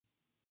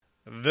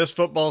This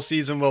football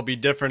season will be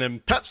different,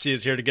 and Pepsi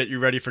is here to get you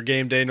ready for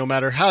game day no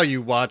matter how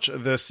you watch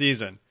this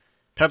season.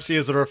 Pepsi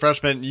is the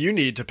refreshment you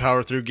need to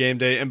power through game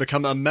day and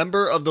become a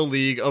member of the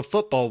League of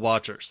Football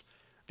Watchers.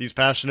 These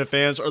passionate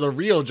fans are the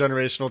real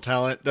generational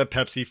talent that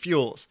Pepsi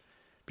fuels.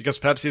 Because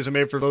Pepsi isn't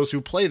made for those who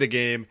play the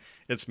game,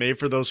 it's made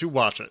for those who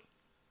watch it.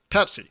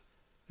 Pepsi,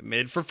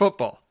 made for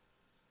football.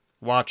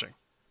 Watching.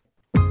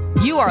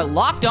 You are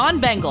Locked On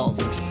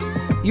Bengals,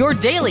 your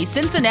daily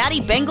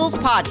Cincinnati Bengals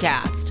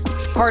podcast.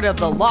 Part of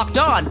the Locked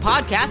On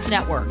Podcast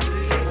Network,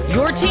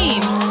 your team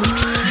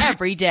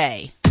every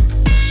day.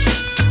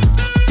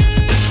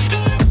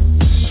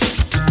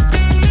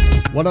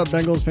 What up,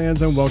 Bengals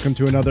fans, and welcome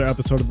to another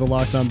episode of the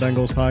Locked On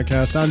Bengals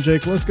podcast. I'm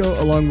Jake Lisco,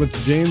 along with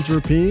James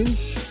Rapien.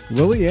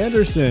 Willie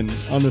Anderson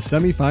on the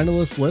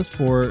semifinalist list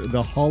for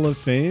the Hall of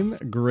Fame.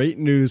 Great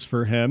news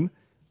for him.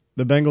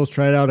 The Bengals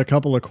tried out a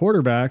couple of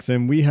quarterbacks,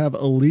 and we have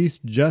Elise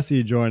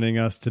Jesse joining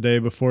us today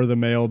before the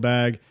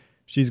mailbag.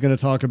 She's going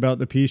to talk about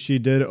the piece she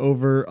did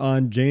over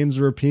on James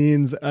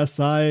Rapien's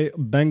SI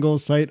Bengals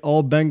site,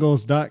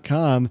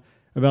 allbengals.com,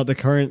 about the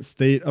current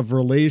state of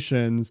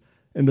relations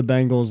in the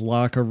Bengals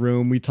locker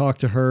room. We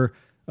talked to her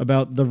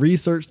about the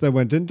research that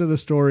went into the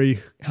story,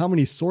 how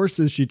many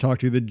sources she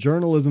talked to, the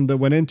journalism that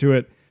went into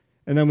it,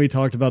 and then we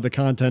talked about the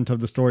content of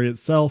the story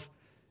itself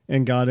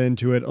and got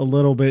into it a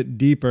little bit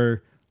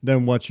deeper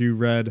than what you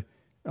read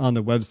on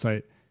the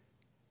website.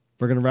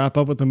 We're going to wrap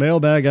up with the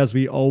mailbag as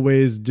we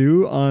always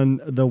do on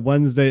the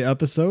Wednesday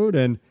episode,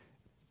 and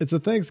it's a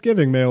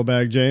Thanksgiving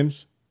mailbag,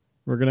 James.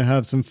 We're going to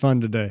have some fun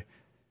today.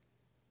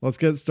 Let's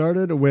get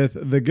started with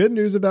the good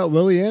news about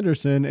Willie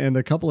Anderson and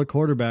the couple of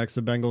quarterbacks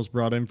the Bengals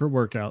brought in for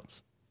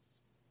workouts.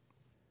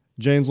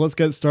 James, let's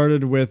get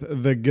started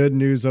with the good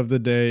news of the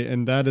day,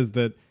 and that is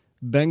that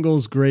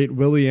Bengals great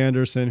Willie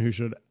Anderson, who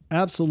should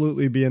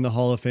absolutely be in the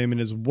Hall of Fame and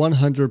is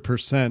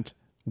 100%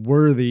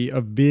 worthy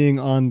of being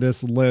on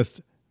this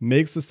list,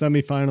 makes the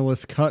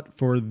semifinalist cut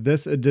for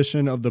this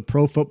edition of the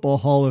Pro Football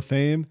Hall of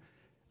Fame.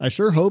 I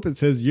sure hope it's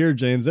his year,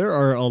 James. There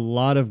are a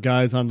lot of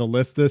guys on the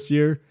list this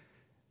year.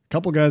 A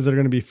couple guys that are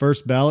going to be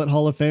first ballot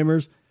Hall of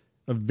Famers.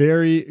 A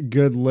very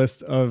good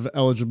list of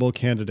eligible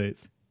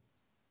candidates.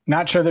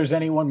 Not sure there's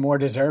anyone more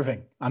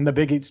deserving. I'm the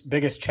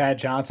biggest Chad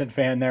Johnson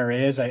fan there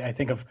is. I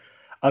think of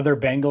other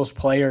Bengals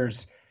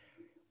players.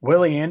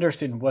 Willie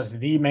Anderson was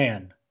the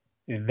man,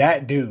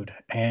 that dude.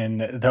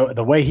 And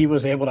the way he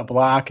was able to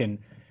block and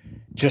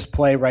just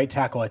play right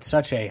tackle at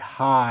such a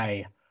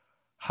high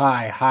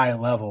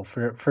level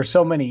for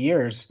so many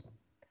years,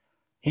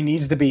 he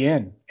needs to be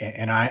in.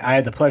 And I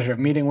had the pleasure of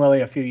meeting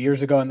Willie a few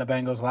years ago in the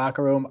Bengals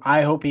locker room.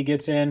 I hope he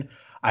gets in.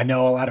 I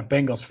know a lot of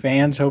Bengals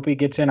fans hope he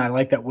gets in. I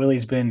like that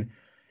Willie's been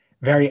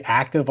very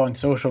active on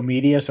social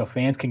media so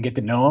fans can get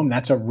to know him.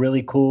 That's a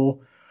really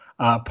cool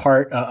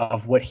part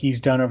of what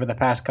he's done over the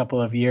past couple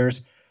of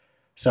years.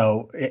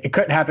 So it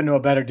couldn't happen to a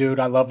better dude.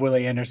 I love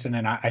Willie Anderson,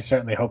 and I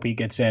certainly hope he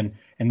gets in.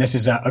 And this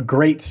is a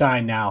great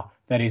sign now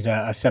that he's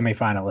a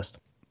semifinalist.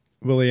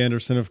 Willie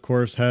Anderson, of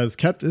course, has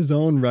kept his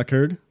own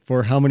record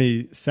for how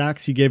many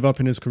sacks he gave up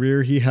in his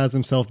career. He has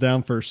himself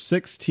down for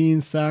 16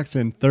 sacks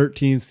in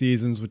 13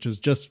 seasons, which is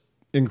just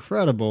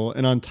incredible.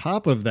 And on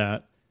top of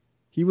that,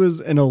 he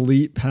was an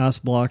elite pass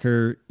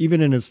blocker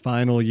even in his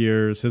final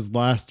years. His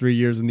last 3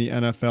 years in the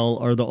NFL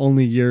are the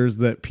only years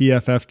that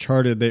PFF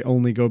charted. They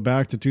only go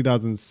back to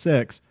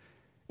 2006.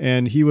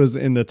 And he was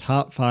in the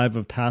top 5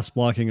 of pass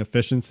blocking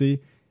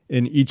efficiency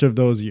in each of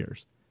those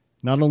years.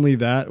 Not only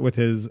that, with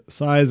his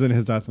size and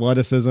his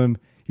athleticism,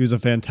 he was a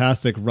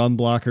fantastic run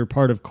blocker,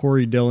 part of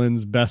Corey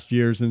Dillon's best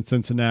years in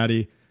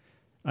Cincinnati.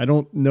 I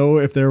don't know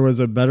if there was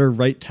a better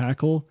right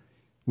tackle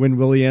when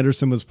Willie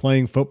Anderson was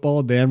playing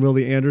football than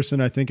Willie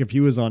Anderson. I think if he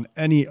was on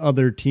any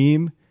other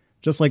team,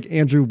 just like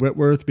Andrew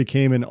Whitworth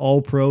became an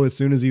All-Pro as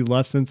soon as he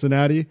left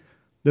Cincinnati,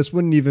 this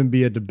wouldn't even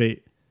be a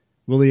debate.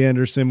 Willie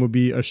Anderson would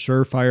be a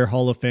surefire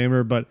Hall of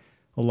Famer, but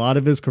a lot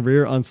of his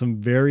career on some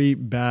very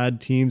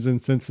bad teams in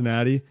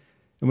Cincinnati.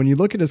 And when you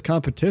look at his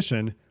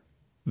competition,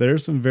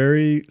 there's some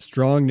very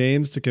strong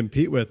names to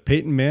compete with.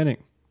 Peyton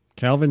Manning,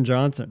 Calvin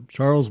Johnson,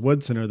 Charles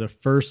Woodson are the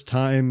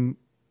first-time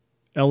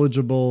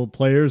eligible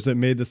players that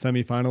made the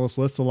semifinalist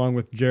list, along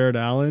with Jared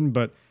Allen.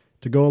 But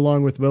to go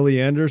along with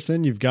Willie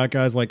Anderson, you've got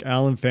guys like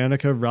Alan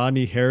Faneca,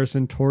 Rodney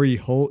Harrison, Torrey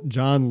Holt,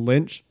 John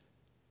Lynch.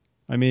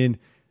 I mean,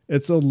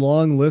 it's a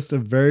long list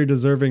of very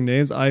deserving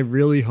names. I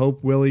really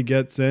hope Willie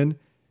gets in.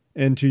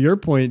 And to your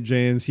point,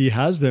 James, he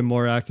has been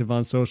more active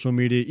on social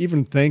media,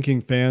 even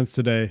thanking fans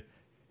today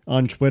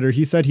on Twitter.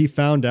 He said he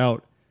found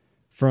out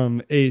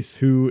from Ace,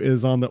 who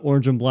is on the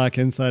Orange and Black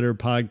Insider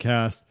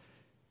podcast.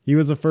 He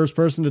was the first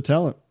person to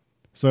tell him.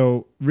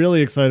 So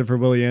really excited for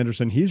Willie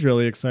Anderson. He's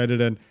really excited,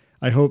 and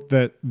I hope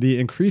that the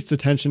increased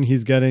attention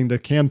he's getting, the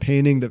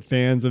campaigning that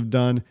fans have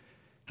done,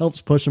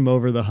 helps push him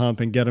over the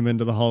hump and get him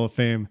into the Hall of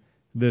Fame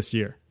this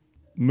year.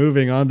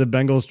 Moving on, the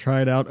Bengals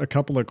tried out a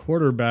couple of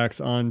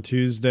quarterbacks on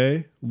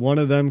Tuesday. One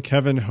of them,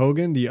 Kevin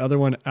Hogan. The other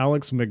one,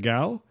 Alex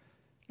McGough.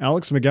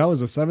 Alex McGough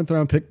was a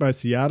 7th-round pick by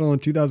Seattle in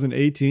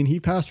 2018. He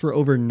passed for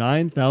over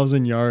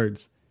 9,000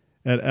 yards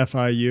at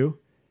FIU.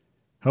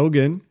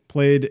 Hogan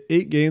played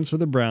 8 games for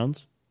the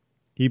Browns.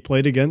 He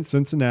played against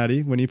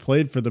Cincinnati when he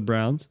played for the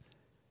Browns.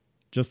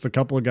 Just a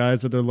couple of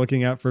guys that they're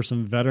looking at for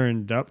some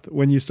veteran depth.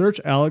 When you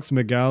search Alex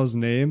McGow's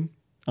name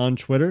on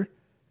Twitter,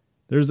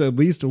 there's at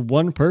least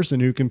one person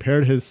who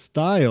compared his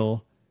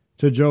style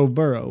to Joe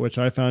Burrow, which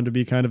I found to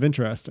be kind of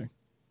interesting.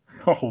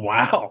 Oh,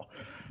 wow.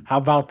 How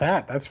about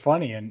that? That's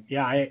funny. And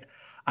yeah,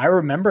 I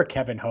remember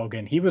Kevin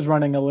Hogan. He was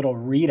running a little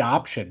read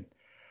option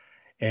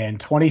in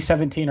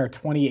 2017 or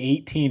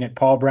 2018 at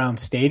Paul Brown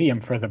Stadium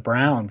for the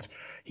Browns.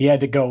 He had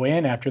to go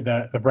in after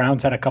the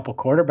Browns had a couple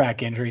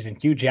quarterback injuries,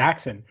 and Hugh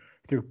Jackson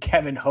threw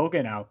Kevin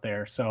Hogan out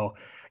there. So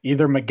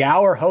either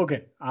McGow or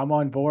Hogan, I'm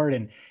on board.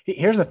 And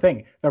here's the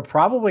thing. They're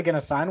probably going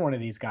to sign one of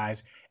these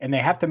guys, and they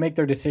have to make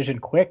their decision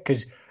quick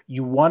because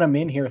you want them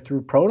in here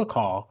through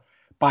protocol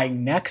by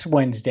next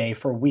Wednesday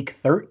for week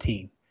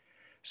 13.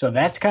 So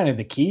that's kind of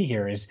the key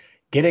here, is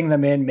getting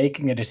them in,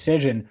 making a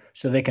decision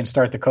so they can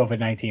start the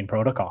COVID-19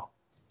 protocol.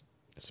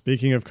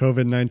 Speaking of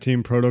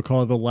COVID-19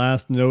 protocol, the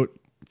last note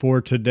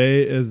for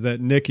today is that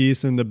Nick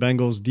Eason, the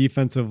Bengals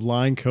defensive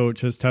line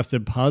coach, has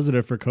tested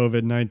positive for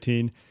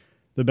COVID-19.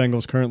 The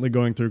Bengals currently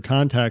going through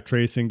contact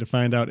tracing to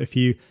find out if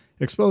he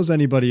exposed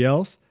anybody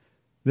else.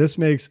 This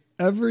makes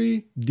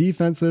every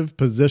defensive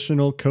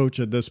positional coach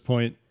at this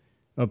point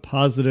a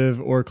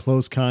positive or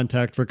close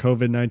contact for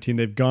COVID-19.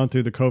 They've gone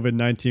through the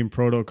COVID-19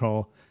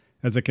 protocol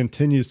as it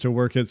continues to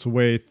work its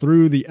way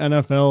through the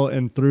NFL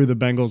and through the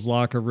Bengals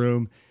locker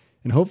room.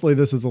 And hopefully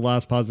this is the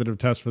last positive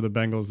test for the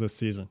Bengals this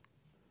season.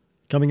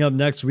 Coming up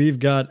next, we've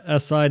got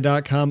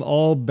SI.com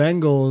All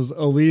Bengals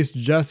Elise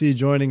Jesse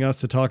joining us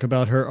to talk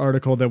about her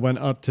article that went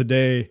up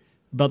today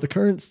about the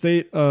current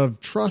state of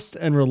trust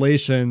and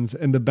relations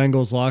in the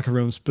Bengals locker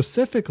room,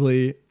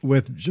 specifically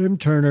with Jim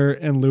Turner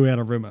and Lou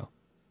Anarumo.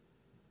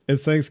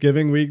 It's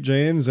Thanksgiving week,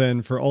 James,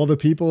 and for all the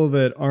people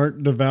that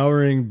aren't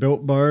devouring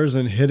Built Bars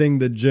and hitting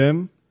the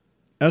gym,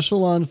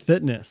 Echelon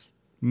Fitness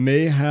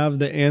may have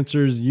the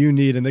answers you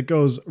need, and it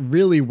goes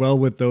really well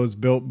with those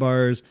Built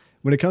Bars.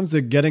 When it comes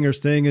to getting or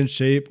staying in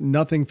shape,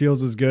 nothing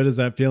feels as good as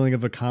that feeling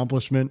of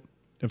accomplishment,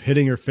 of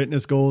hitting your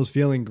fitness goals,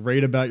 feeling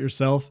great about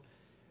yourself.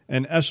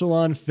 And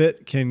Echelon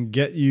Fit can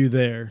get you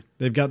there.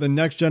 They've got the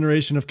next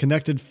generation of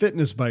connected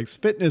fitness bikes,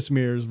 fitness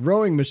mirrors,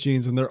 rowing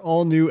machines, and their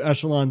all-new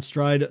Echelon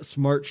Stride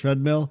Smart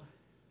Treadmill.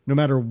 No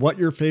matter what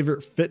your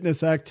favorite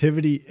fitness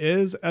activity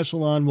is,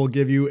 Echelon will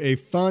give you a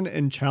fun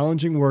and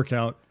challenging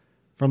workout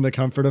from the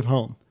comfort of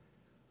home.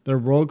 Their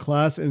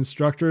world-class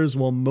instructors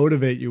will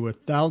motivate you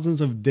with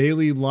thousands of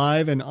daily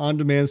live and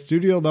on-demand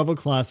studio-level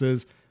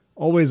classes,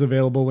 always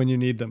available when you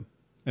need them.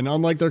 And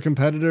unlike their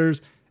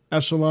competitors,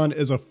 Echelon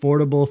is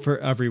affordable for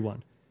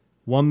everyone.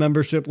 One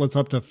membership lets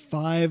up to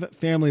 5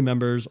 family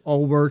members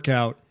all work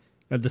out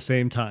at the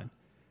same time.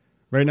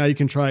 Right now, you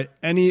can try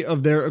any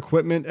of their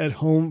equipment at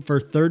home for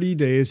 30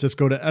 days. Just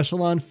go to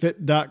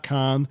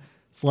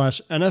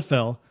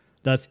echelonfit.com/NFL.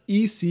 That's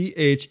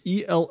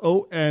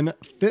ECHELON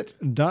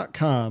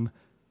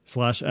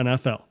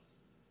fit.com/NFL.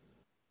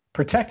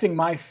 Protecting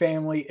my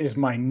family is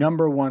my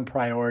number one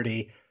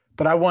priority,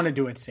 but I want to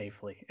do it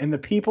safely. And the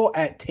people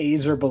at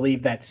Taser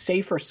believe that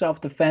safer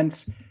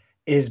self-defense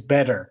is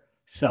better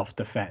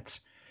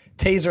self-defense.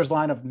 Taser's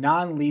line of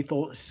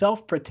non-lethal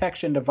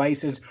self-protection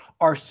devices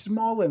are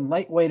small and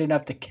lightweight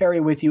enough to carry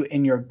with you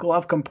in your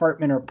glove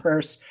compartment or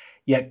purse,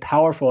 yet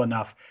powerful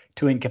enough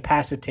to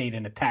incapacitate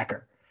an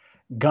attacker.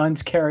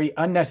 Guns carry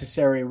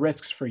unnecessary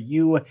risks for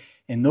you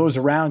and those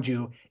around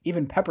you.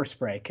 Even pepper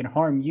spray can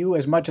harm you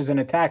as much as an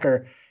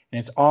attacker, and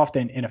it's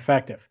often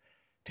ineffective.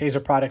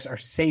 Taser products are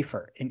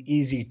safer and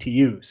easy to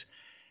use.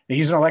 They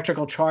use an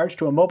electrical charge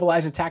to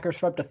immobilize attackers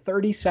for up to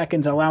 30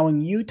 seconds,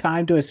 allowing you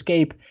time to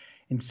escape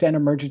and send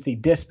emergency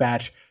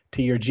dispatch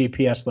to your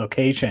GPS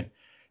location.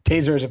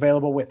 Taser is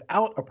available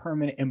without a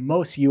permit in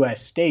most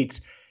U.S. states.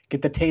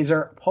 Get the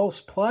Taser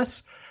Pulse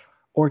Plus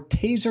or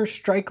Taser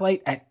Strike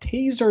Light at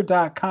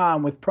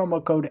taser.com with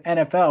promo code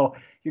NFL.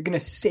 You're going to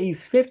save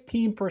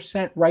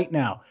 15% right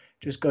now.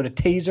 Just go to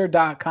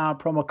taser.com,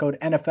 promo code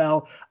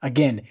NFL.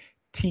 Again,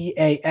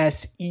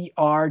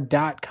 TASER.com,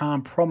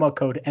 promo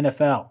code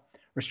NFL.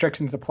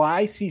 Restrictions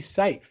apply. See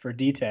site for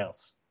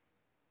details.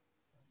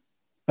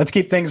 Let's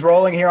keep things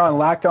rolling here on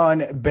Locked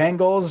On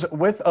Bengals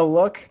with a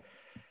look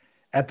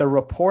at the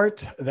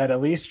report that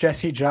Elise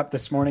Jesse dropped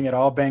this morning at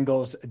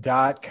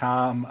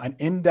allbengals.com, an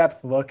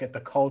in-depth look at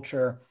the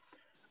culture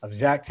of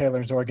Zach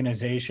Taylor's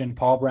organization,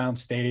 Paul Brown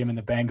Stadium, and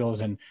the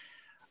Bengals. And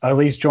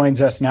Elise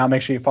joins us now.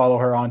 Make sure you follow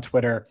her on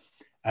Twitter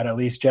at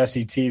Elise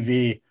Jesse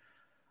TV.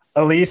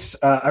 Elise,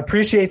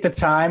 appreciate the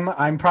time.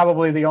 I'm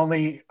probably the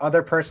only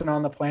other person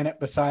on the planet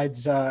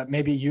besides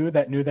maybe you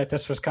that knew that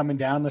this was coming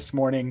down this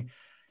morning.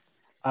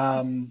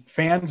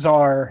 Fans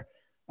are,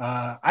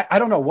 I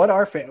don't know,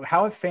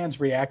 how have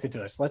fans reacted to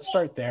this? Let's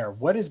start there.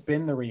 What has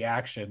been the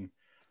reaction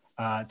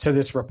to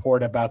this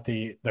report about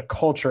the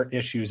culture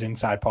issues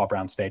inside Paul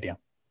Brown Stadium?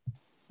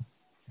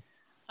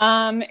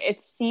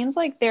 It seems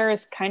like there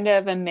is kind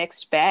of a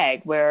mixed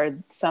bag where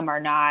some are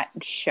not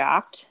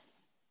shocked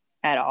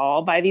at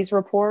all by these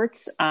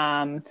reports,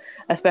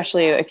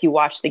 especially if you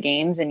watch the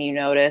games and you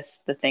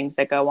notice the things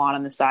that go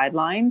on the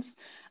sidelines.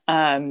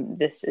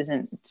 This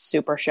isn't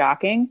super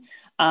shocking.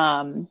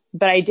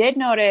 But I did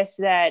notice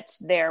that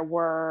there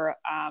were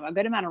a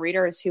good amount of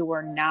readers who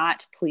were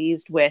not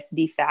pleased with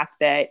the fact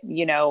that,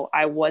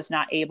 I was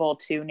not able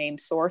to name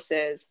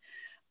sources.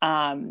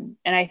 And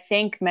I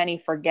think many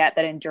forget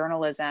that in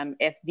journalism,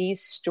 if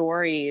these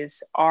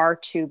stories are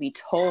to be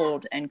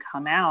told and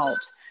come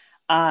out,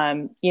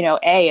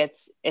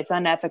 it's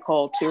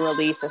unethical to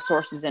release a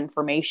source's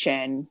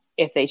information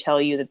if they tell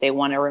you that they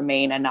want to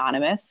remain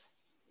anonymous.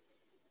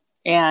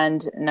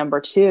 And number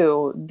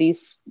two,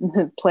 these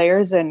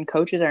players and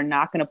coaches are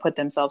not going to put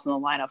themselves in the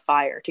line of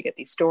fire to get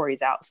these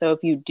stories out. So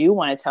if you do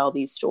want to tell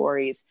these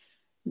stories,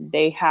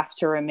 they have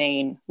to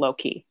remain low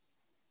key.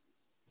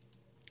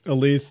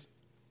 Elise,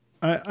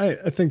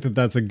 I think that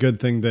that's a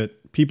good thing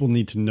that people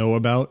need to know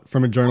about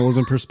from a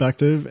journalism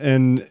perspective.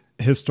 And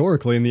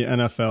historically in the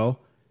NFL,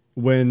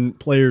 when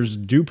players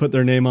do put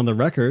their name on the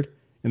record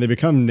and they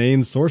become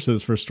named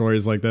sources for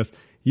stories like this,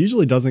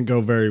 usually doesn't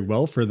go very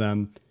well for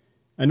them.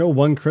 I know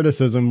one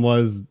criticism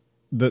was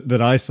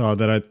that I saw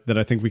that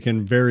I think we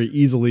can very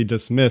easily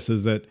dismiss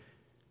is that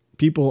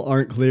people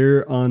aren't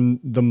clear on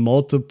the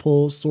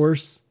multiple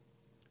source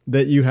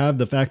that you have,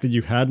 the fact that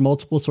you had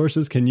multiple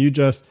sources. Can you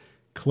just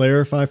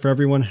clarify for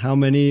everyone how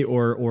many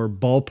or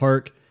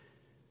ballpark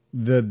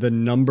the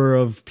number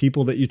of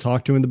people that you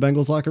talked to in the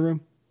Bengals locker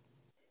room?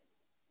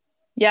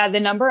 Yeah, the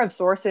number of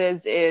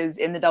sources is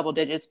in the double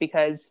digits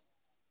because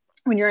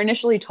when you're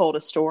initially told a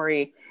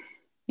story,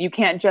 you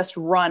can't just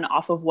run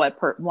off of what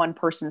one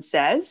person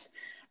says.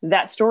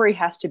 That story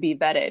has to be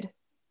vetted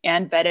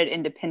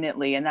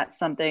independently. And that's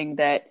something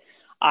that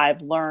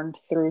I've learned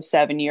through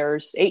 8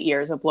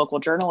 years of local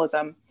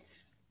journalism.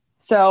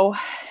 So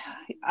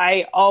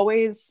I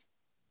always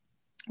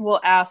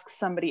will ask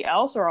somebody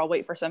else, or I'll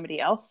wait for somebody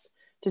else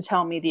to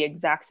tell me the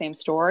exact same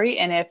story.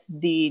 And if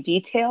the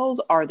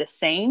details are the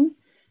same,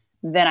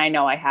 then I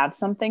know I have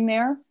something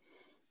there.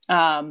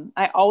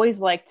 I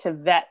always like to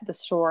vet the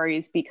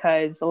stories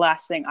because the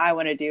last thing I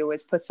want to do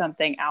is put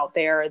something out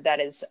there that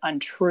is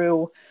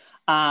untrue.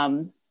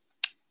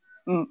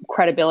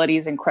 Credibility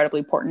is incredibly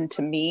important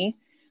to me.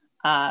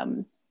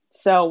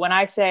 So when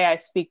I say I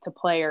speak to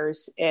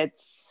players,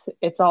 it's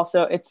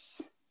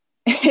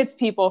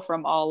people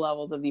from all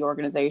levels of the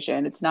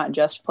organization. It's not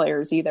just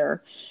players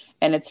either.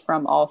 And it's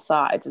from all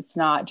sides. It's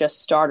not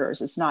just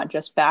starters. It's not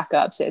just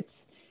backups.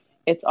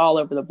 It's all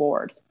over the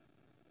board.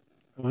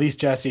 Elise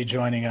Jessie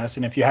joining us.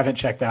 And if you haven't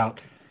checked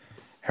out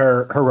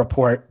her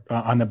report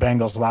on the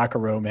Bengals locker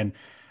room, and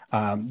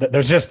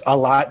there's just a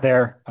lot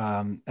there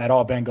at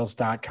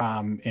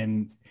allbengals.com.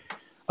 And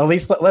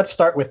Elise, let's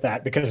start with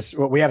that because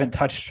we haven't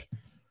touched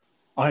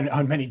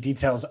on many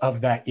details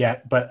of that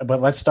yet. But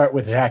let's start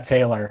with Zac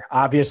Taylor.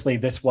 Obviously,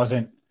 this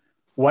wasn't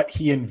what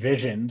he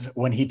envisioned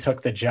when he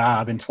took the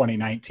job in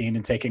 2019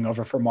 and taking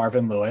over for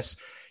Marvin Lewis.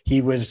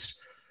 He was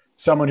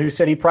someone who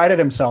said he prided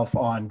himself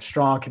on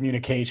strong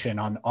communication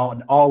on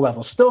all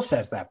levels, still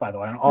says that, by the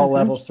way, on all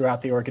levels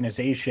throughout the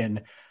organization.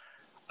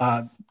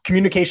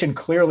 Communication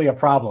clearly a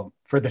problem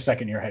for the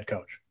second-year head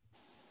coach.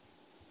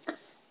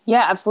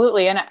 Yeah,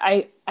 absolutely. And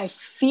I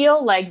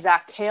feel like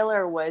Zac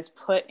Taylor was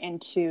put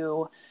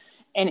into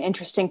an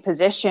interesting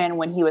position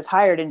when he was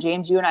hired. And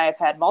James, you and I have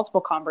had multiple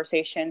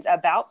conversations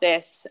about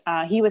this.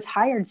 He was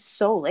hired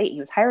so late. He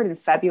was hired in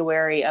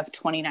February of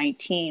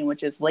 2019,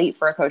 which is late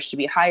for a coach to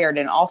be hired,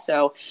 and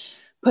also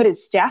put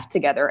his staff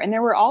together. And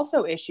there were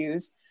also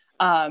issues.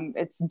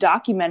 It's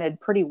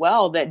documented pretty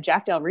well that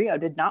Jack Del Rio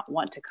did not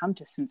want to come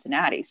to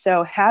Cincinnati.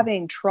 So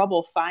having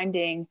trouble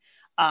finding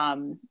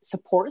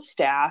support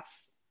staff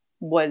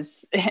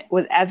was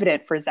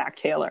evident for Zac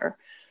Taylor.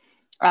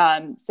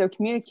 So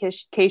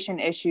communication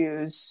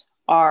issues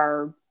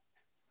are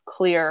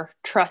clear.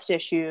 Trust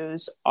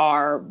issues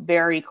are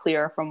very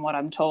clear from what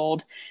I'm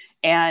told.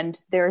 And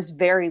there's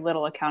very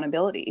little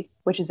accountability,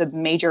 which is a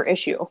major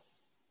issue.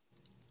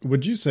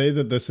 Would you say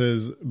that this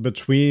is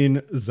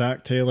between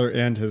Zac Taylor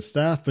and his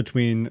staff,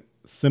 between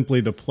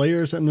simply the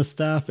players and the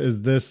staff?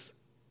 Is this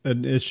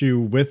an issue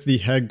with the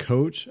head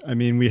coach? I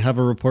mean, we have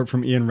a report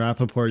from Ian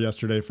Rappaport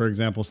yesterday, for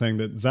example, saying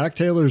that Zac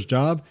Taylor's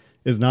job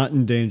is not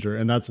in danger,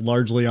 and that's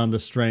largely on the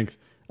strength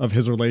of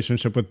his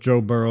relationship with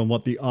Joe Burrow and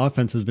what the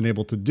offense has been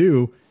able to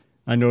do.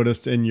 I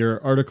noticed in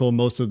your article,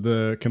 most of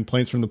the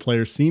complaints from the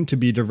players seem to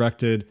be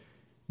directed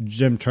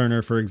Jim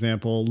Turner, for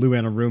example, Lou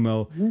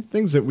Anarumo,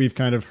 things that we've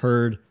kind of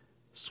heard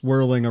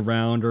swirling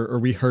around or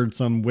we heard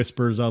some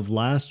whispers of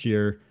last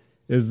year.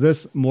 Is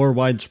this more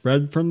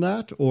widespread from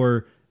that?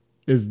 Or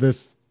is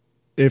this,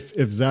 if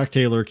Zac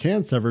Taylor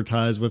can sever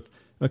ties with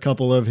a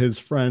couple of his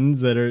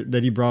friends that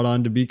he brought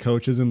on to be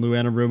coaches in Lou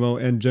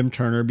Anarumo and Jim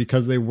Turner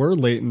because they were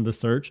late in the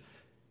search,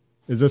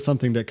 is this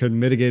something that could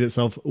mitigate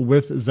itself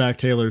with Zac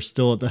Taylor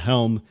still at the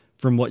helm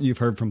from what you've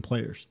heard from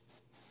players?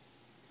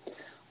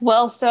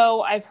 Well,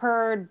 so I've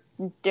heard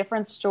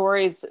different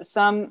stories.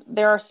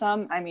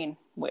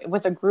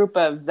 With a group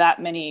of that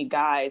many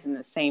guys in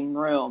the same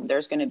room,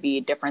 there's going to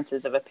be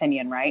differences of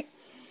opinion, right?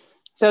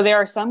 So there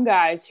are some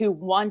guys who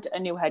want a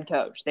new head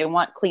coach. They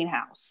want clean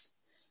house.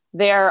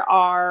 There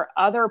are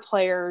other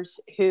players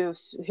who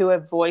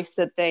have voiced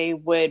that they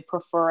would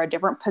prefer a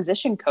different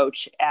position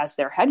coach as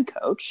their head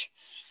coach.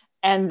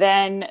 And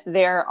then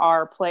there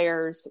are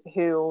players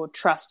who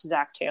trust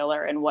Zac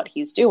Taylor and what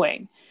he's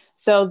doing.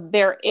 So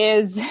there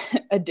is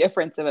a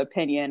difference of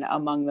opinion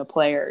among the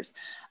players.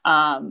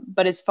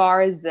 But as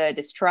far as the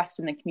distrust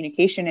and the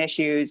communication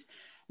issues,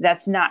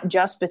 that's not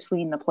just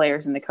between the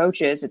players and the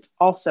coaches. It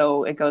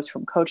goes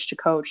from coach to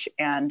coach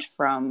and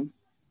from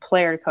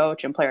player to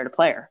coach and player to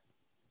player.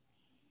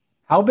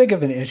 How big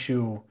of an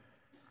issue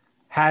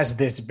has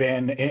this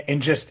been in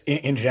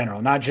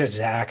general, not just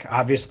Zac?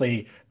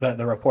 Obviously,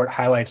 the report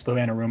highlights Lou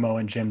Anarumo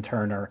and Jim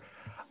Turner.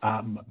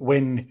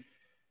 When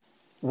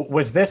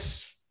was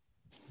this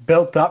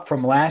built up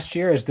from last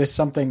year? Is this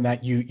something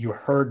that you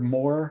heard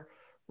more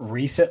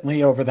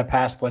recently over the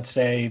past, let's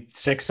say,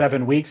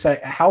 6-7 weeks?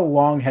 How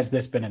long has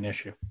this been an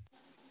issue?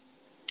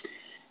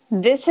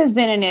 This has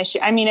been an issue.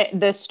 I mean,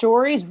 the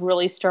stories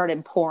really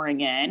started pouring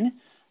in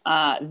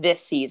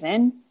this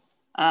season.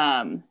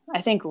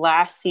 I think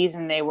last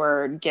season they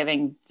were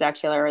giving Zac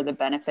Taylor the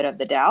benefit of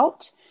the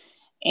doubt,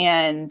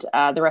 and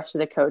the rest of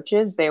the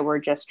coaches, they were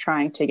just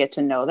trying to get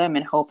to know them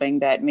and hoping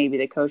that maybe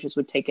the coaches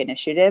would take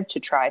initiative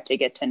to try to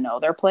get to know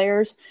their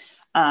players.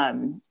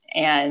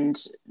 And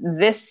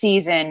this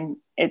season,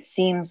 it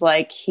seems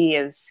like he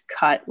has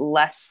cut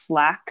less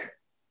slack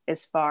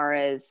as far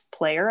as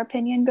player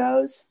opinion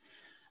goes.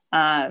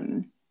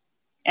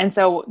 And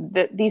so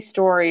these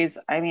stories,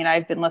 I mean,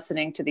 I've been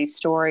listening to these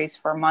stories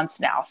for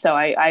months now. So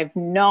I've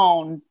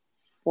known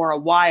for a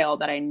while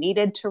that I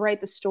needed to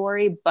write the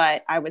story,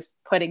 but I was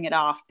putting it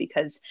off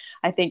because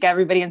I think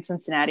everybody in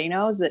Cincinnati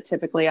knows that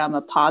typically I'm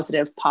a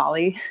positive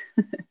Polly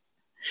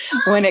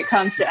when it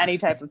comes to any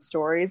type of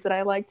stories that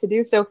I like to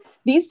do. So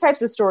these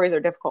types of stories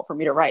are difficult for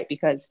me to write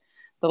because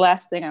the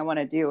last thing I want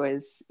to do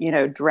is,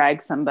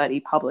 drag somebody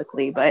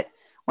publicly. But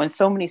when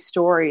so many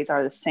stories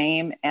are the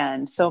same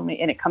and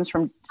it comes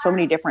from so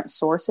many different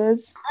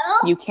sources,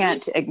 you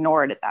can't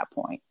ignore it at that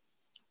point,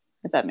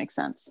 if that makes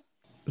sense.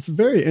 It's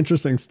very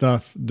interesting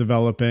stuff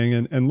developing.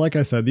 And like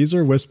I said, these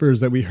are whispers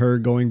that we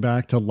heard going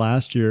back to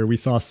last year. We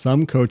saw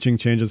some coaching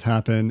changes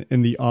happen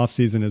in the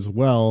offseason as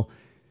well.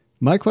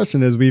 My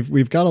question is,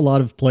 we've got a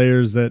lot of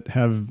players that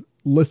have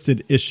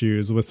listed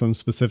issues with some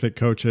specific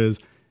coaches.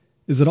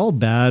 Is it all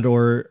bad,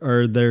 or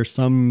are there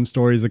some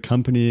stories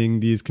accompanying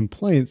these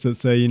complaints that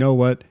say, you know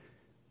what,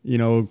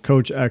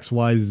 Coach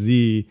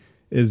XYZ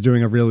is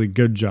doing a really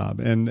good job,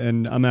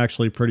 and I'm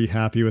actually pretty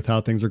happy with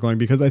how things are going?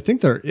 Because I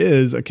think there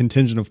is a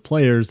contingent of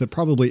players that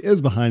probably is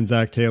behind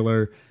Zac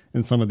Taylor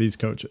and some of these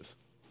coaches.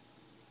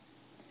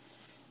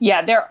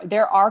 Yeah,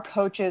 there are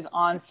coaches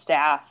on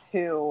staff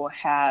who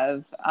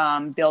have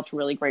built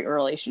really great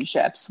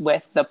relationships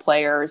with the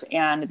players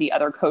and the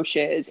other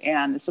coaches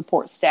and the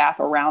support staff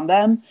around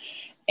them.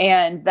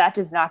 And that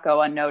does not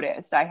go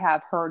unnoticed. I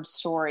have heard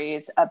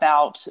stories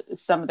about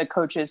some of the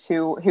coaches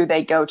who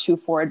they go to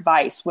for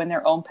advice when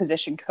their own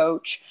position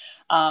coach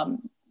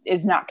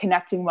is not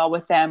connecting well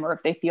with them, or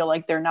if they feel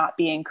like they're not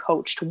being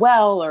coached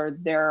well, or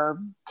their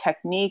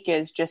technique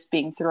is just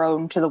being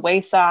thrown to the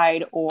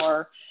wayside,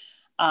 or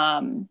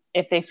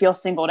if they feel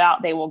singled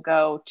out, they will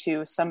go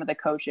to some of the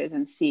coaches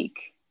and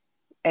seek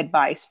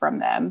advice from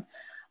them.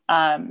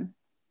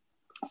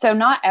 So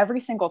not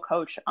every single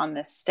coach on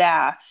this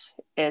staff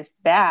is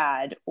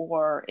bad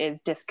or is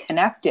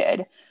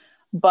disconnected,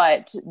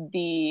 but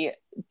the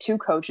two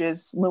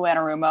coaches, Lou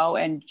Anarumo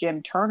and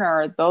Jim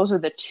Turner, those are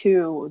the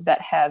two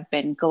that have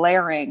been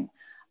glaring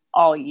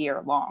all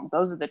year long.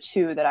 Those are the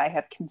two that I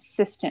have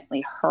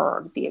consistently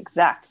heard the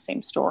exact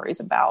same stories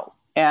about.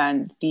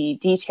 And the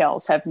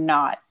details have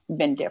not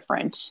been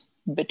different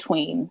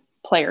between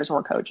players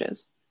or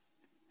coaches.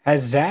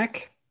 Has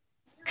Zac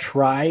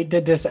tried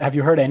to have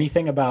you heard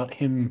anything about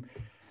him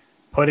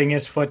putting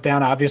his foot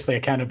down? Obviously,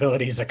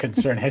 accountability is a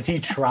concern. Has he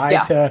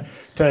tried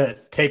to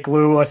take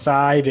Lou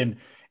aside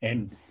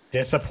and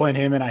discipline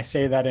him? And I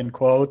say that in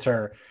quotes,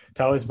 or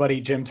tell his buddy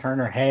Jim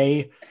Turner,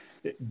 hey,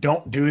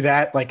 don't do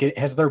that. Like,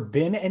 has there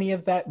been any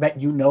of that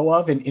you know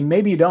of? And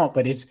maybe you don't,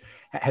 but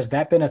has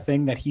that been a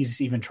thing that he's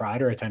even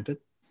tried or attempted?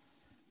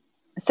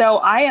 So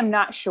I am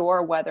not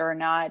sure whether or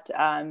not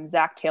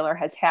Zac Taylor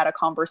has had a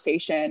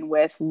conversation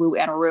with Lou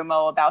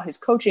Anarumo about his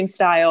coaching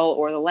style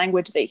or the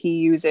language that he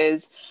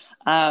uses,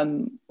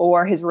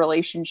 or his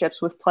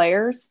relationships with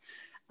players.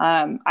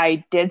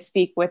 I did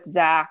speak with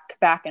Zac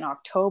back in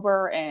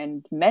October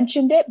and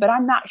mentioned it, but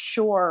I'm not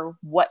sure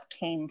what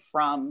came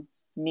from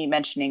me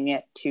mentioning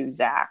it to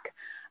Zac.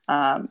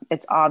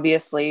 It's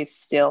obviously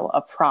still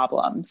a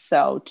problem.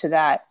 So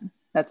to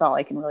that's all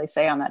I can really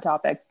say on that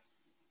topic.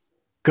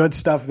 Good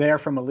stuff there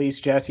from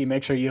Elise Jessie.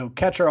 Make sure you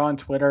catch her on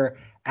Twitter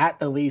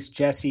at Elise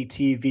Jessie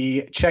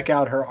TV. Check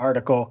out her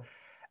article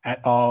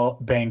at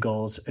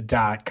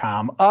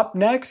allbengals.com. Up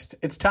next,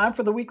 it's time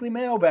for the weekly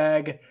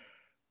mailbag.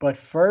 But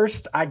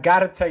first, I got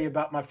to tell you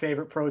about my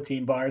favorite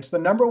protein bar. It's the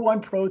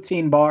 #1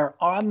 protein bar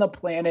on the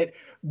planet,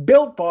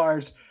 Built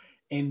Bars.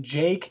 And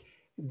Jake,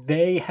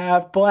 they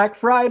have Black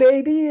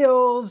Friday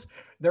deals.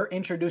 They're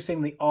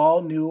introducing the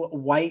all-new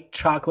white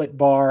chocolate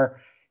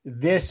bar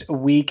this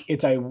week.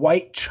 It's a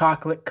white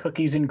chocolate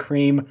cookies and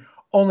cream,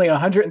 only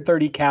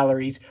 130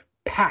 calories,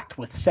 packed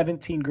with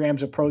 17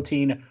 grams of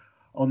protein,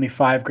 only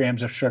 5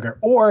 grams of sugar.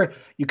 Or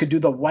you could do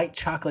the white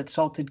chocolate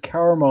salted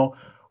caramel,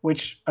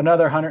 which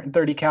another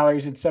 130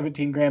 calories and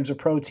 17 grams of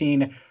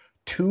protein.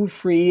 2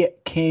 free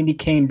candy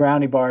cane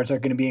brownie bars are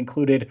going to be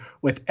included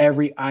with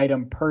every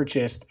item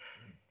purchased.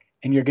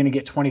 And you're going to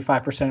get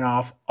 25%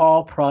 off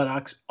all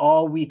products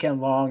all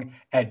weekend long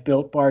at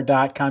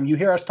BuiltBar.com. You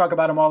hear us talk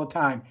about them all the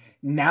time.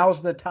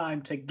 Now's the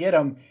time to get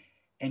them.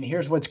 And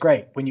here's what's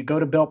great. When you go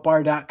to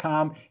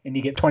BuiltBar.com and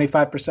you get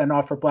 25%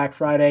 off for Black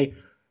Friday,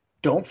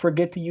 don't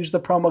forget to use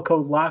the promo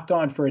code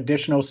LOCKEDON for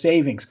additional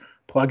savings.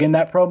 Plug in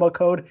that promo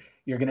code.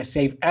 You're going to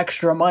save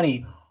extra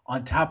money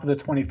on top of the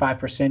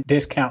 25%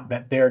 discount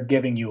that they're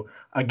giving you.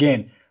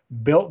 Again,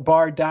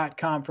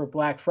 BuiltBar.com for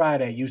Black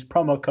Friday. Use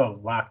promo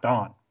code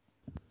LOCKEDON.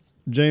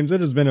 James, it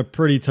has been a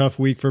pretty tough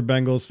week for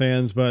Bengals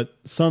fans, but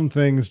some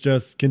things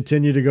just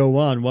continue to go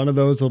on. One of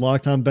those, the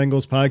Locked On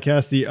Bengals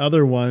podcast. The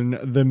other one,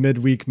 the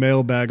midweek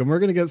mailbag. And we're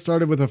going to get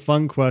started with a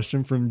fun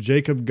question from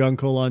Jacob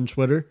Gunkel on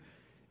Twitter.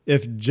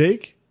 If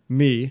Jake,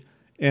 me,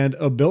 and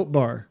a Built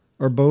Bar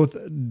are both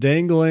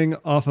dangling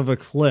off of a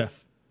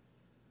cliff,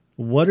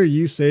 what are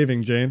you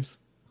saving, James?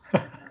 Well,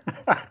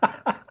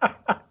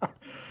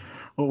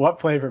 what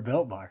flavor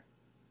Built Bar?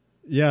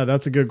 Yeah,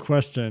 that's a good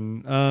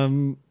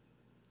question.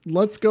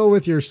 Let's go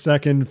with your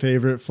second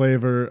favorite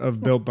flavor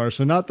of Built Bar.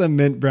 So not the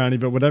mint brownie,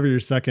 but whatever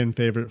your second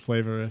favorite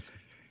flavor is.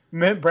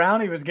 Mint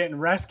brownie was getting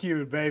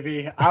rescued,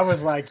 baby. I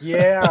was like,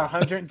 yeah,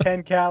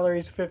 110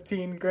 calories,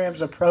 15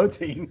 grams of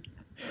protein.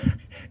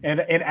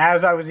 And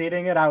as I was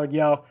eating it, I would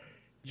yell,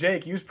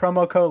 Jake, use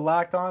promo code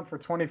LOCKED ON for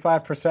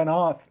 25%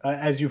 off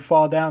as you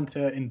fall down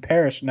to and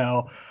perish.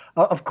 No,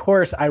 of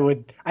course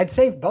I'd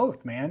save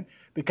both, man,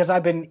 because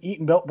I've been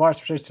eating Built Bars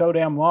for so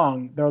damn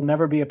long. There'll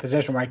never be a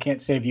position where I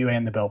can't save you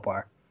and the Built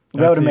Bar.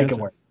 We'll be able to make it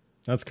work.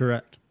 That's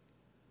correct.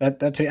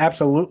 That's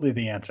absolutely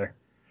the answer.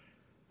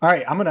 All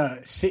right, I'm going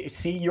to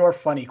see your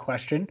funny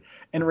question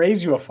and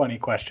raise you a funny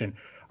question.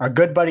 Our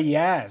good buddy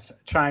Yaz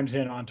chimes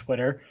in on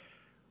Twitter.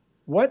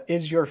 What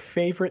is your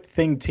favorite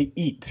thing to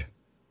eat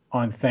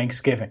on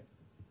Thanksgiving?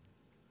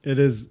 It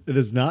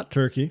is not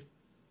turkey,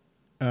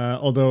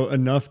 although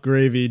enough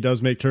gravy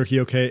does make turkey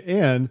okay.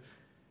 And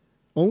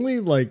only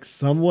like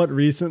somewhat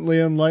recently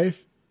in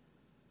life,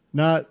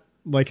 not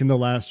like in the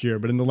last year,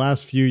 but in the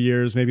last few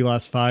years, maybe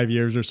last 5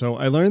 years or so,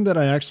 I learned that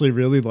I actually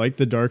really like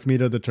the dark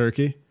meat of the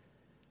turkey.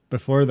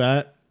 Before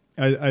that,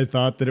 I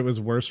thought that it was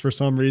worse for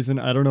some reason.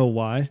 I don't know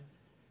why,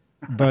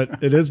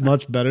 but it is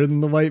much better than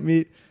the white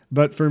meat.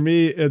 But for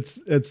me, it's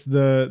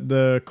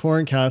the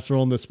corn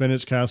casserole and the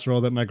spinach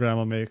casserole that my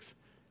grandma makes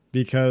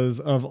because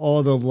of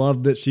all the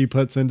love that she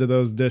puts into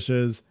those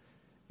dishes.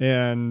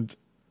 And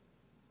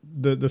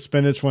the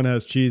spinach one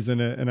has cheese in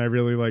it, and I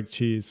really like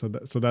cheese.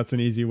 So that's an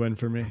easy win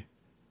for me.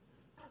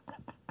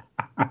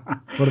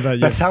 What about you?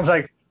 That sounds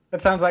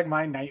like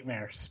my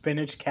nightmare.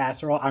 Spinach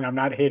casserole, and I'm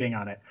not hating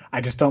on it. I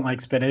just don't like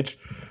spinach.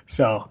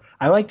 So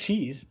I like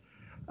cheese.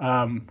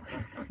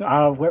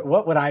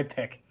 What would I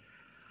pick?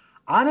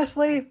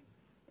 Honestly,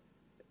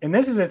 and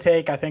this is a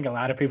take I think a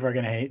lot of people are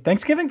going to hate.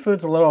 Thanksgiving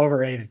food's a little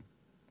overrated.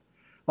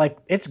 Like,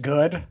 it's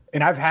good,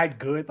 and I've had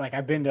good. Like,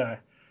 I've been to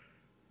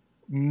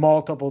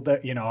multiple,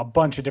 a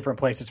bunch of different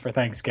places for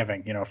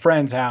Thanksgiving.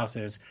 Friends'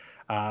 houses,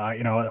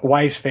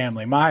 wife's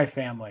family, my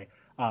family.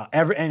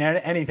 And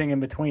anything in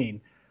between.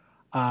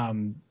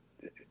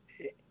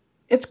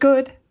 It's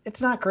good.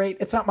 It's not great.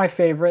 It's not my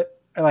favorite.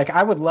 Like,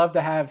 I would love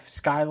to have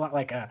skyline,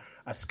 like a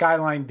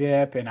skyline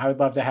dip, and I would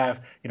love to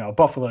have a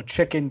buffalo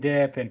chicken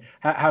dip, and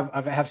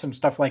have some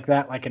stuff like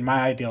that, like in my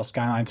ideal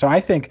skyline. So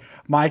I think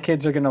my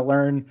kids are going to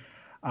learn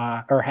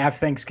or have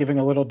Thanksgiving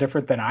a little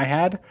different than I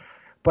had,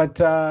 but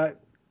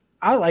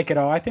I like it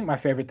all. I think my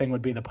favorite thing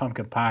would be the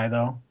pumpkin pie,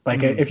 though.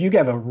 Like, if you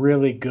have a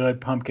really good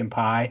pumpkin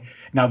pie,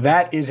 now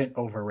that isn't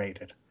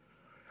overrated.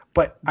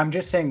 But I'm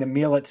just saying the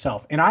meal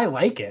itself, and I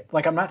like it.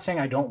 Like, I'm not saying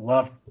I don't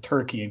love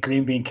turkey and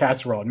green bean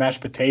casserole and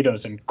mashed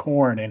potatoes and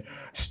corn and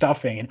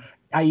stuffing. And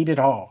I eat it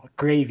all.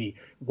 Gravy,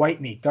 white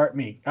meat, dark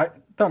meat. It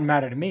doesn't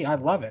matter to me. I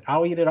love it.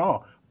 I'll eat it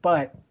all.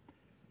 But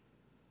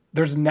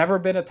there's never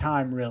been a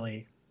time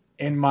really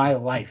in my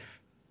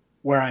life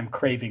where I'm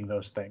craving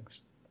those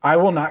things. I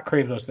will not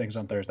crave those things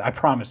on Thursday. I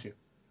promise you.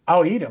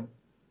 I'll eat them,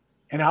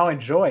 and I'll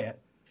enjoy it,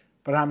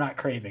 but I'm not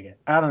craving it.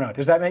 I don't know.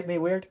 Does that make me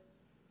weird?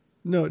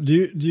 No.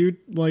 Do you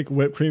like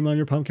whipped cream on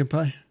your pumpkin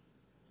pie?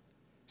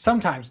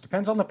 Sometimes.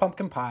 Depends on the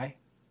pumpkin pie.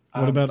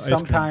 What about ice cream?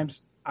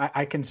 Sometimes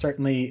I can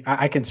certainly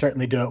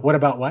do it. What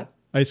about what?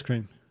 Ice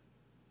cream.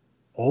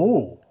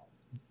 Oh.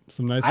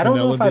 Some nice I don't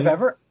know vanilla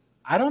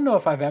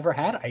if I've ever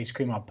had ice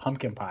cream on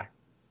pumpkin pie.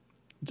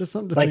 Just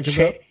something to think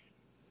about.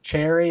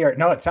 Cherry or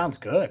no, it sounds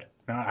good.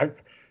 No,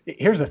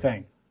 here's the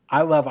thing.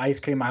 I love ice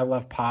cream. I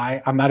love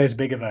pie. I'm not as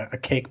big of a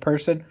cake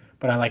person,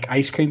 but I like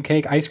ice cream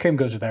cake. Ice cream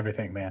goes with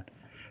everything, man.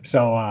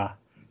 So,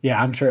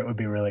 yeah, I'm sure it would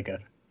be really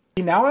good.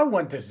 Now I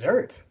want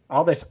dessert.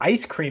 all this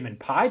ice cream and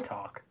pie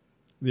talk.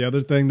 The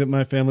other thing that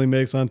my family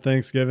makes on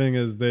Thanksgiving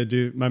is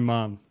my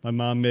mom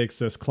makes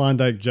this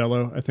Klondike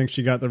Jell-O. I think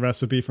she got the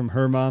recipe from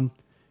her mom.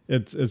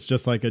 It's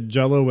just like a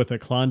Jell-O with a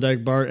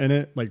Klondike bar in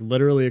it, like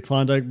literally a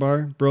Klondike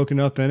bar broken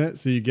up in it.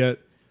 So you get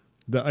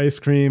the ice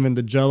cream and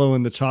the Jell-O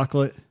and the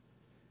chocolate.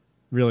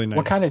 Really nice.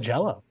 What kind of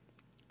Jell-O?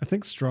 I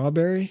think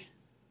strawberry.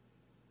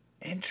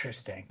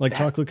 Interesting. Like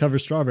chocolate covered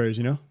strawberries,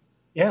 you know?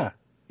 Yeah.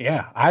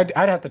 I'd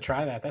have to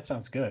try that. That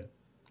sounds good.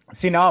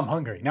 See, now I'm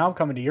hungry. Now I'm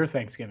coming to your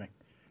Thanksgiving.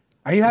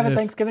 Are you having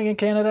Thanksgiving in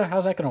Canada?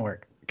 How's that going to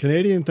work?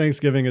 Canadian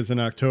Thanksgiving is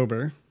in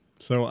October,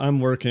 so I'm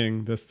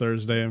working this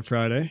Thursday and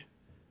Friday.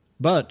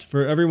 But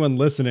for everyone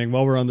listening,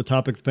 while we're on the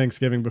topic of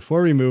Thanksgiving,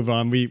 before we move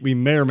on, we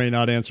may or may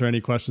not answer any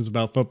questions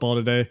about football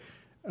today.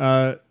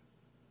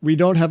 We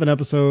don't have an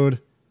episode.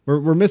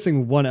 We're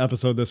missing one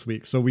episode this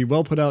week, so we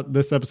will put out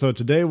this episode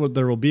today.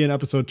 There will be an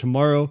episode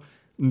tomorrow,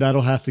 and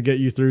that'll have to get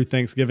you through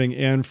Thanksgiving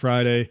and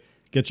Friday,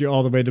 get you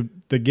all the way to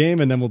the game,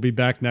 and then we'll be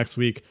back next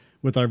week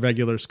with our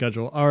regular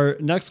schedule. Our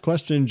next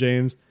question,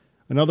 James,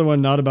 another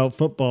one not about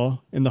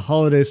football. In the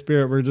holiday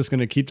spirit, we're just going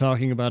to keep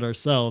talking about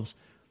ourselves.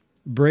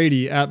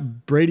 Brady,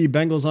 at Brady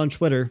Bengals on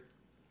Twitter,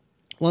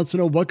 wants to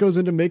know what goes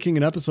into making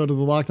an episode of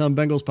the Locked On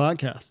Bengals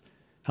podcast.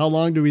 How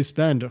long do we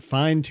spend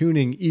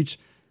fine-tuning each,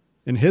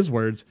 in his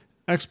words,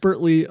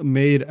 expertly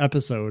made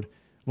episode?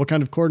 What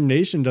kind of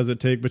coordination does it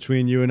take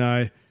between you and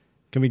I?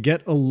 Can we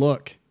get a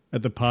look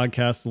at the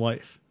podcast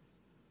life?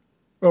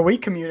 Well, we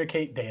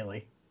communicate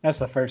daily. That's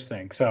the first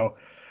thing. So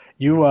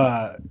you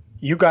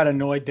got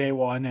annoyed day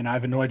one, and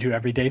I've annoyed you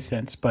every day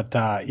since. But,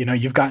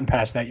 you've gotten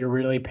past that. You're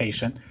really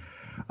patient.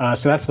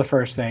 So that's the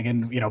first thing.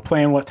 And,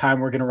 plan what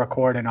time we're going to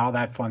record and all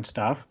that fun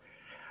stuff.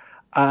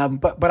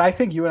 But I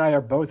think you and I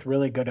are both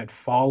really good at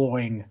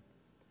following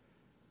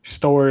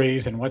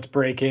stories and what's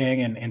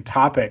breaking and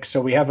topics. So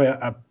we have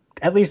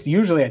at least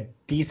usually a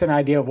decent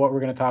idea of what we're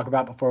going to talk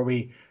about before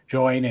we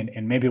join,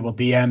 and maybe we'll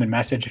DM and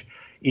message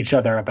each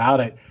other about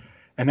it.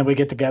 And then we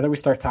get together, we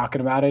start talking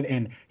about it.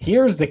 And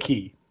here's the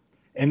key.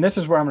 And this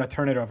is where I'm going to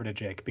turn it over to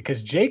Jake,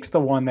 because Jake's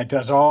the one that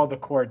does all the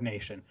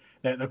coordination.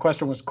 The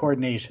question was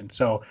coordination.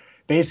 So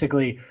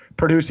basically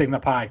producing the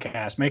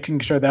podcast, making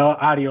sure the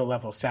audio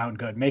levels sound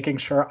good, making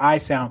sure I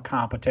sound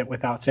competent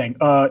without saying,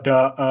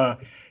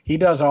 He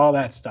does all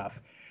that stuff.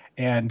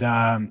 And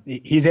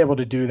he's able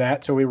to do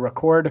that. So we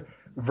record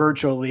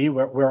virtually.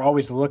 We're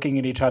always looking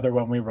at each other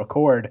when we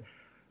record.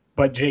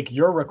 But Jake,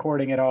 you're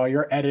recording it all.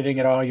 You're editing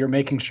it all. You're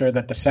making sure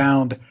that the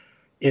sound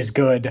is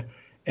good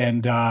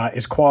and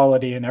is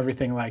quality and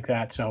everything like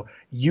that. So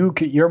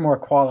you're more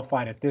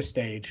qualified at this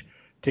stage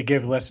to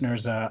give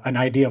listeners an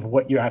idea of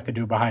what you have to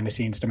do behind the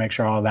scenes to make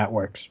sure all that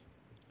works.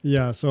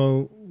 Yeah.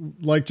 So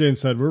like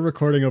James said, we're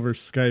recording over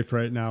Skype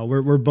right now.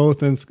 We're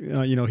both in,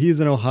 he's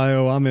in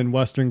Ohio, I'm in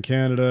Western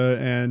Canada,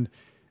 and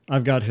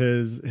I've got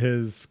his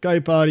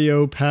Skype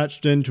audio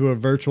patched into a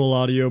virtual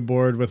audio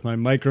board with my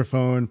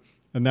microphone,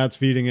 and that's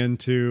feeding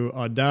into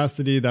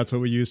Audacity. That's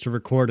what we use to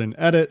record and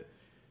edit.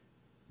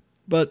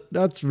 But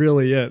that's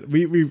really it.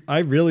 I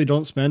really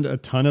don't spend a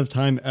ton of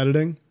time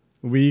editing.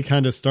 We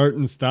kind of start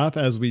and stop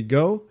as we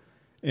go,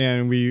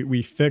 and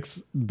we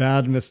fix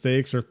bad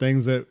mistakes or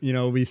things that,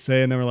 we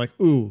say, and then we're like,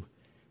 ooh,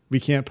 we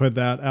can't put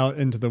that out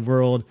into the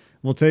world.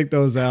 We'll take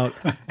those out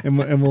and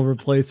we'll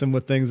replace them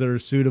with things that are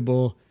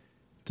suitable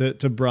to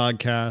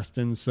broadcast.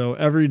 And so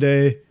every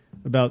day,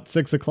 about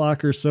 6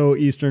 o'clock or so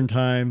Eastern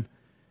time,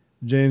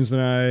 James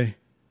and I,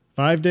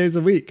 5 days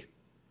a week,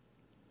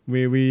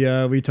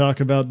 we talk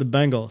about the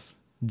Bengals,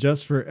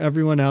 just for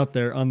everyone out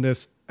there on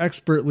this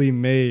expertly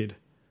made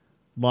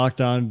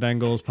Locked On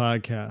Bengals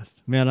podcast.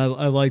 Man, I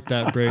like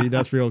that, Brady.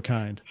 That's real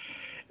kind.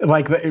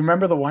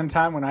 Remember the one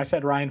time when I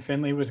said Ryan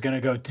Finley was going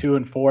to go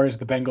 2-4 as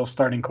the Bengals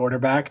starting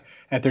quarterback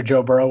after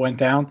Joe Burrow went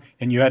down,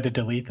 and you had to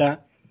delete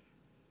that?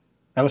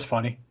 That was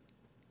funny.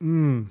 I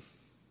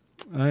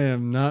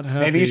am not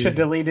happy. Maybe you should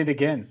delete it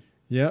again.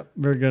 Yep,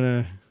 we're going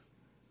to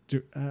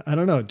do. I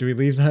don't know. Do we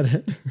leave that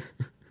in?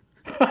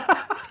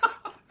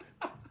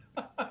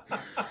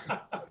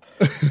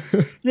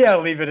 Yeah,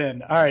 leave it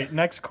in. All right,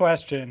 next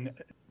question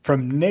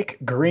from Nick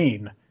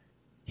Green.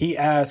 He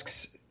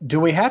asks, do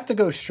we have to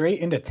go straight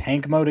into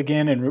tank mode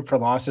again and root for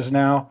losses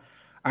now?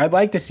 I'd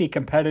like to see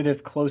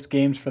competitive, close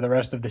games for the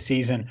rest of the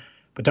season,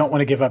 but don't want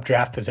to give up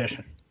draft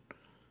position.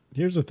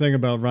 Here's the thing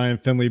about Ryan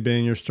Finley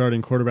being your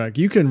starting quarterback.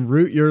 You can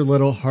root your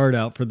little heart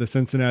out for the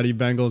Cincinnati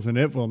Bengals, and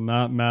it will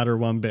not matter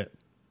one bit.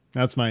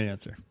 That's my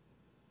answer.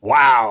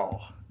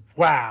 Wow.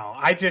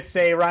 I just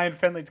say Ryan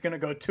Finley's going to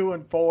go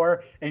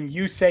 2-4, and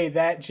you say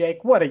that, Jake.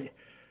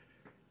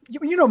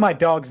 You know my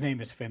dog's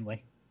name is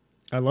Finley.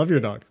 I love your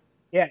dog.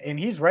 Yeah, and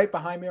he's right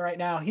behind me right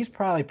now. He's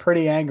probably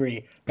pretty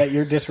angry that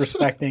you're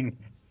disrespecting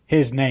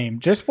his name.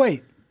 Just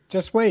wait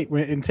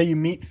until you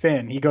meet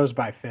Finn. He goes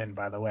by Finn,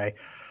 by the way.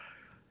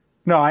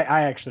 No,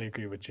 I actually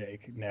agree with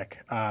Jake, Nick.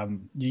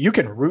 You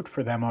can root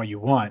for them all you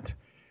want.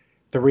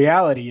 The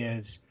reality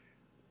is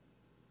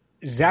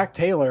Zach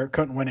Taylor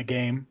couldn't win a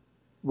game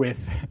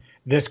with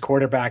this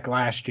quarterback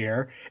last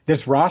year.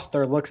 This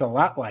roster looks a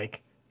lot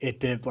like it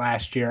did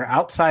last year,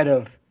 outside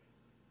of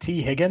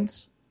T.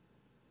 Higgins,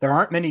 there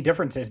aren't many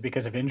differences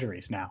because of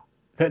injuries now.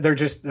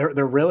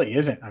 There really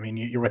isn't. I mean,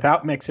 you're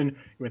without Mixon,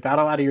 you're without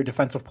a lot of your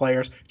defensive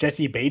players.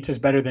 Jesse Bates is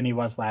better than he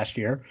was last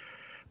year,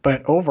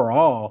 but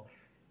overall,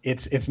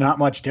 it's not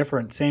much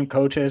different. Same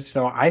coaches,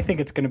 so I think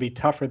it's going to be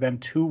tough for them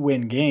to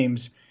win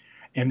games,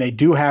 and they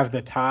do have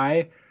the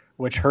tie,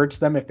 which hurts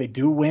them. If they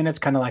do win, it's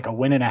kind of like a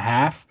win and a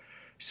half.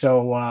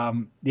 So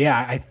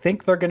I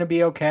think they're going to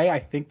be okay. I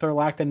think they're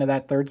locked into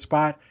that third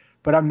spot,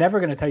 but I'm never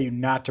going to tell you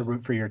not to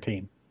root for your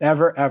team,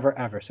 ever, ever,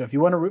 ever. So if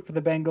you want to root for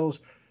the Bengals,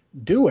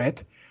 do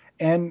it.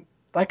 And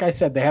like I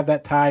said, they have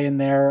that tie in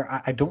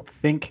there. I don't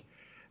think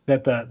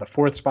that the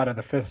fourth spot or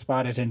the fifth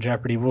spot is in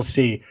jeopardy. We'll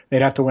see.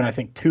 They'd have to win, I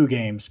think, 2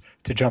 games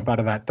to jump out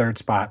of that third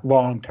spot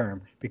long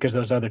term because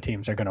those other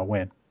teams are going to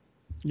win.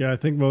 Yeah, I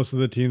think most of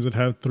the teams that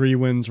have 3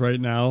 wins right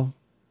now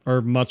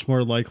are much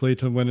more likely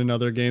to win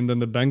another game than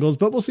the Bengals,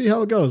 but we'll see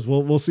how it goes.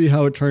 We'll see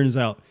how it turns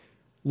out.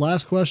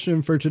 Last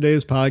question for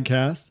today's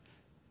podcast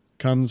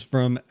comes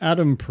from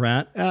Adam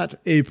Pratt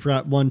at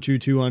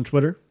apratt122 on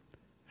Twitter.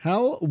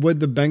 How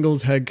would the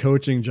Bengals head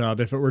coaching job,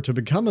 if it were to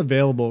become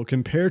available,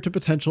 compare to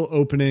potential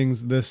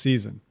openings this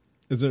season?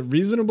 Is it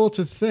reasonable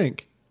to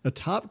think a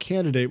top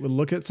candidate would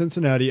look at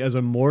Cincinnati as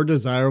a more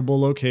desirable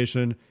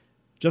location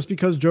just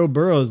because Joe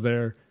Burrow's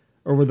there,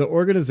 or would the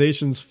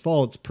organization's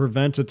faults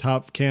prevent a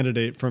top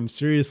candidate from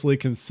seriously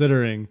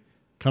considering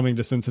coming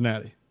to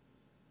Cincinnati?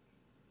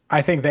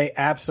 I think they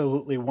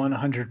absolutely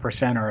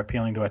 100% are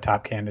appealing to a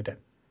top candidate.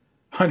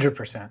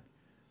 100%.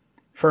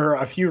 For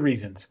a few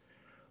reasons.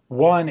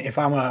 One, if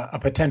I'm a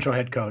potential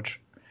head coach,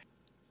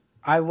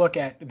 I look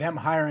at them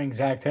hiring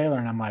Zach Taylor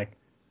and I'm like,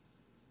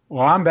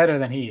 well, I'm better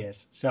than he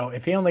is. So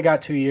if he only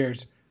got 2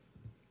 years,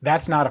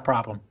 that's not a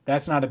problem.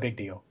 That's not a big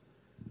deal.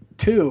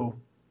 2,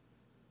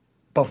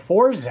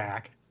 before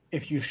Zach,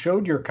 if you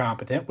showed you're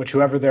competent, which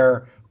whoever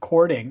they're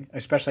courting,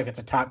 especially if it's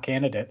a top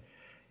candidate,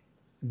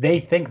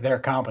 they think they're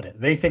competent.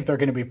 They think they're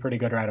going to be pretty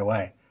good right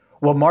away.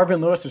 Well,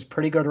 Marvin Lewis was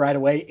pretty good right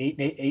away,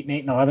 8-8, 8-8,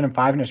 and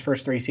 11-5 in his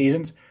first 3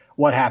 seasons.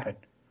 What happened?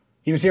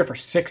 He was here for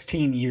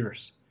 16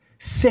 years.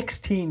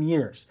 16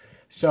 years.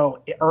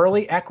 So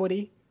early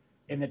equity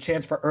and the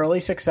chance for early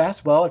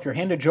success, well, if you're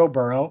handed Joe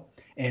Burrow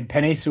and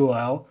Penei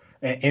Sewell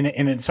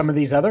and some of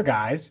these other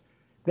guys,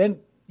 then,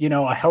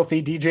 a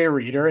healthy DJ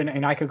Reader,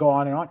 and I could go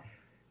on and on.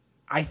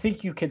 I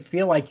think you could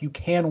feel like you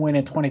can win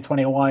in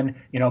 2021,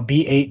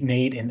 be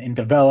 8-8 and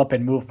develop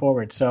and move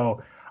forward.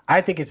 So I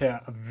think it's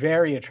a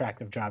very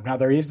attractive job. Now,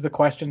 there is the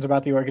questions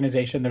about the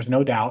organization. There's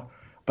no doubt.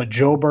 But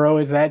Joe Burrow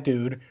is that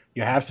dude.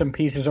 You have some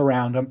pieces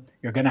around him.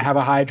 You're going to have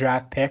a high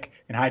draft pick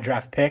and high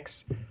draft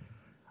picks.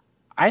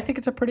 I think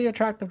it's a pretty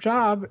attractive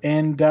job,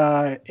 and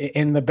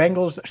the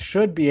Bengals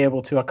should be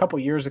able to. A couple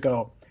years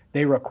ago,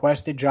 they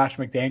requested Josh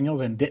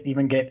McDaniels and didn't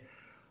even get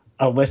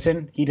a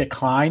listen. He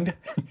declined.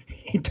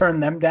 He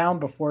turned them down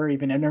before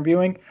even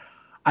interviewing.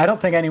 I don't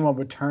think anyone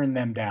would turn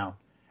them down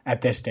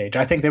at this stage.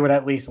 I think they would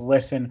at least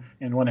listen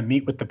and want to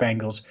meet with the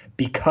Bengals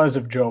because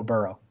of Joe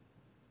Burrow.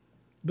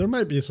 There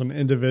might be some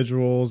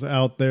individuals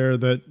out there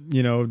that,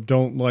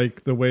 don't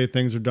like the way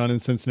things are done in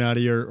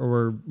Cincinnati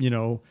or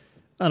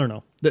I don't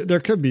know. There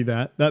could be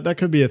that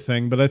could be a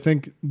thing. But I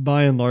think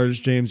by and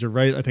large, James, you're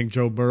right. I think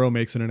Joe Burrow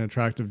makes it an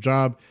attractive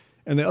job.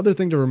 And the other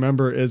thing to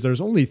remember is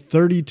there's only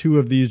 32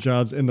 of these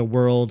jobs in the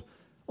world.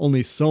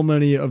 Only so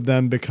many of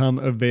them become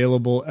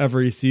available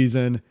every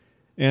season.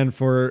 And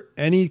for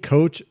any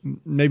coach,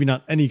 maybe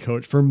not any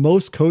coach, for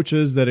most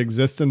coaches that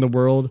exist in the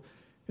world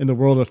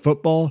of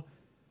football,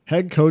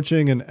 head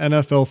coaching an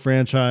NFL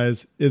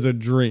franchise is a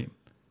dream.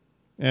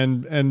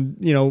 And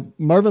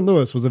Marvin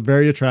Lewis was a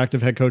very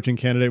attractive head coaching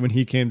candidate when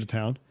he came to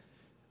town.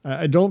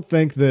 I don't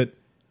think that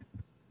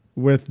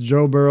with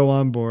Joe Burrow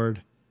on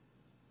board,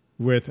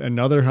 with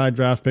another high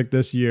draft pick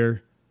this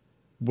year,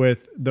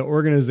 with the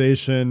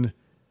organization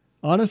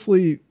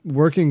honestly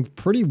working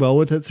pretty well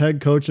with its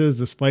head coaches,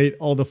 despite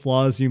all the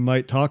flaws you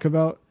might talk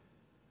about,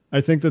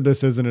 I think that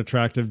this is an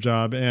attractive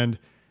job. And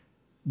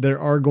there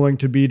are going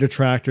to be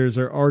detractors.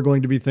 There are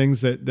going to be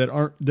things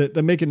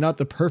that make it not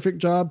the perfect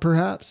job,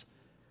 perhaps,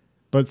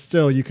 but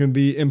still you can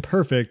be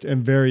imperfect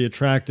and very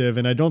attractive.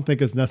 And I don't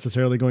think it's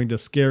necessarily going to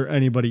scare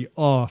anybody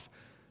off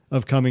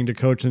of coming to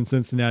coach in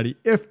Cincinnati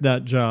if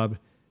that job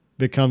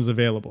becomes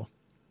available.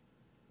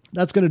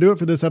 That's going to do it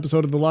for this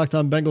episode of the Locked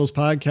On Bengals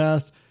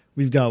podcast.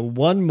 We've got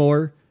one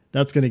more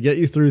that's going to get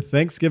you through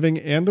Thanksgiving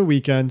and the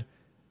weekend.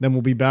 Then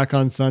we'll be back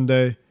on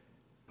Sunday.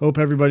 Hope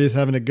everybody's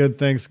having a good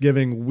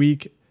Thanksgiving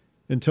week.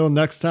 Until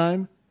next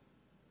time,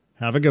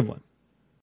 have a good one.